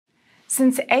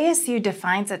Since ASU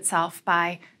defines itself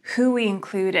by who we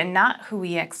include and not who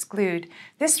we exclude,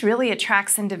 this really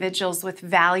attracts individuals with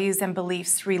values and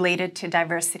beliefs related to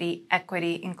diversity,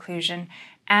 equity, inclusion,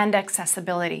 and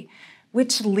accessibility,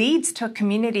 which leads to a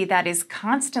community that is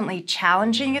constantly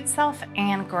challenging itself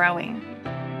and growing.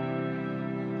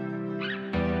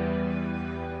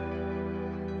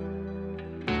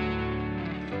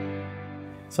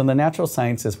 So in the natural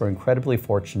sciences, we're incredibly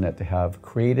fortunate to have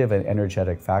creative and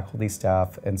energetic faculty,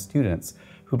 staff, and students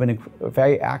who've been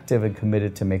very active and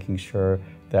committed to making sure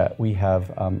that we have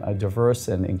a diverse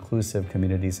and inclusive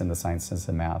communities in the sciences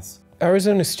and maths.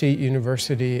 Arizona State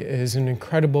University is an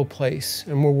incredible place,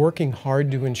 and we're working hard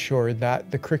to ensure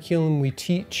that the curriculum we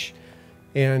teach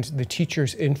and the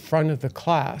teachers in front of the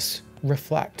class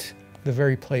reflect the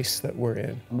very place that we're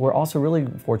in. We're also really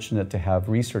fortunate to have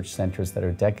research centers that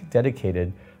are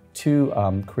dedicated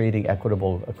to creating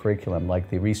equitable curriculum, like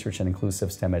the Research and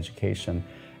Inclusive STEM Education.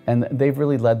 And they've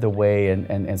really led the way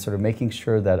and sort of making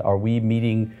sure that are we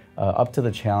meeting up to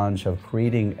the challenge of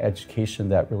creating education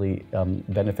that really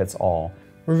benefits all.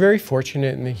 We're very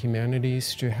fortunate in the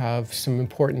humanities to have some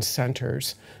important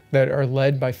centers that are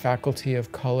led by faculty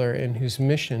of color and whose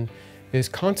mission is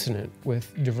consonant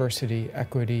with diversity,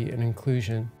 equity, and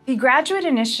inclusion. The Graduate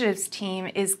Initiatives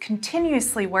team is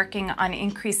continuously working on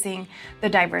increasing the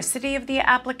diversity of the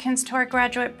applicants to our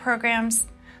graduate programs,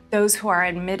 those who are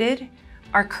admitted,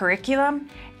 our curriculum,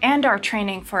 and our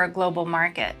training for a global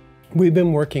market. We've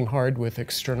been working hard with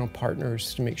external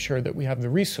partners to make sure that we have the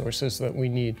resources that we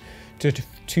need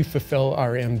to fulfill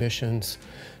our ambitions.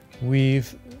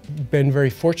 We've been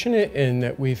very fortunate in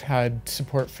that we've had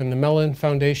support from the Mellon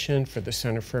Foundation for the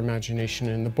Center for Imagination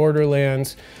in the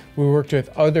Borderlands. We worked with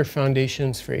other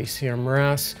foundations for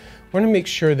ACM-RAS. We want to make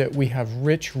sure that we have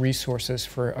rich resources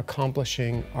for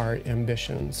accomplishing our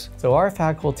ambitions. So our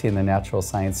faculty in the natural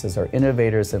sciences are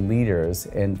innovators and leaders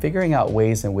in figuring out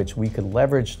ways in which we could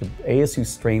leverage the ASU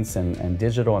strengths and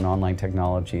digital and online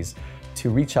technologies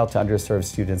to reach out to underserved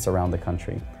students around the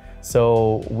country.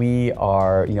 So we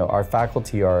are, our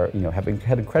faculty are, have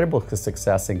had incredible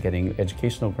success in getting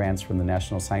educational grants from the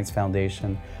National Science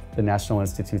Foundation, the National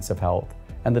Institutes of Health,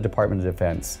 and the Department of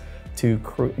Defense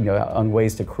on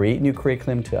ways to create new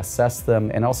curriculum, to assess them,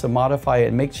 and also modify it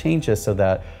and make changes so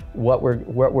that what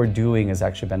we're doing is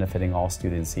actually benefiting all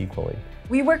students equally.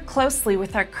 We work closely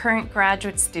with our current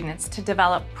graduate students to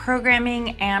develop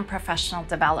programming and professional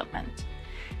development.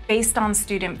 Based on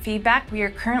student feedback, we are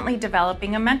currently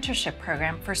developing a mentorship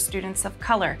program for students of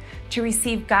color to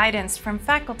receive guidance from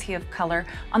faculty of color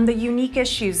on the unique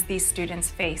issues these students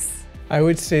face. I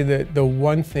would say that the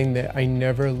one thing that I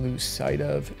never lose sight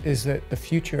of is that the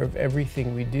future of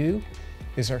everything we do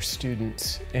is our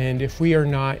students. And if we are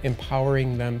not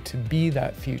empowering them to be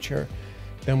that future,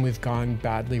 then we've gone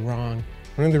badly wrong.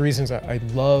 One of the reasons I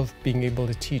love being able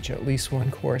to teach at least one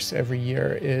course every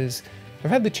year is I've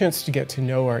had the chance to get to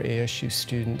know our ASU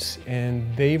students,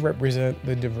 and they represent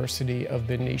the diversity of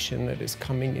the nation that is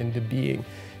coming into being.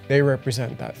 They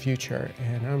represent that future,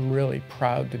 and I'm really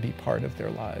proud to be part of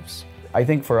their lives. I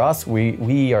think for us,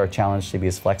 we are challenged to be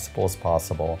as flexible as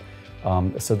possible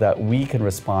so that we can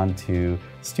respond to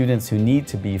students who need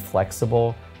to be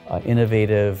flexible,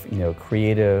 innovative,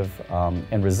 creative,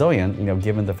 and resilient,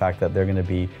 given the fact that they're going to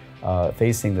be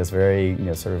facing this very,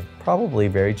 sort of probably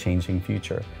very changing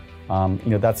future.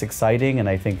 That's exciting, and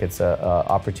I think it's an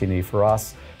opportunity for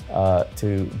us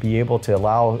to be able to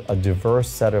allow a diverse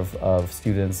set of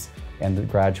students and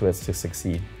graduates to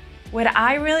succeed. What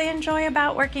I really enjoy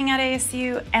about working at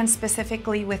ASU, and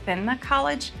specifically within the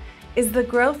college, is the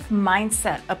growth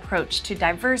mindset approach to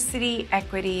diversity,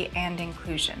 equity, and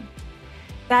inclusion.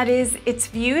 That is, it's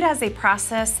viewed as a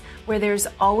process where there's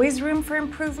always room for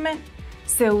improvement,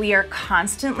 so we are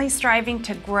constantly striving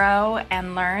to grow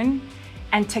and learn.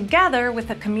 And together with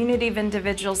a community of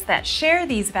individuals that share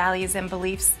these values and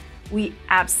beliefs, we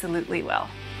absolutely will.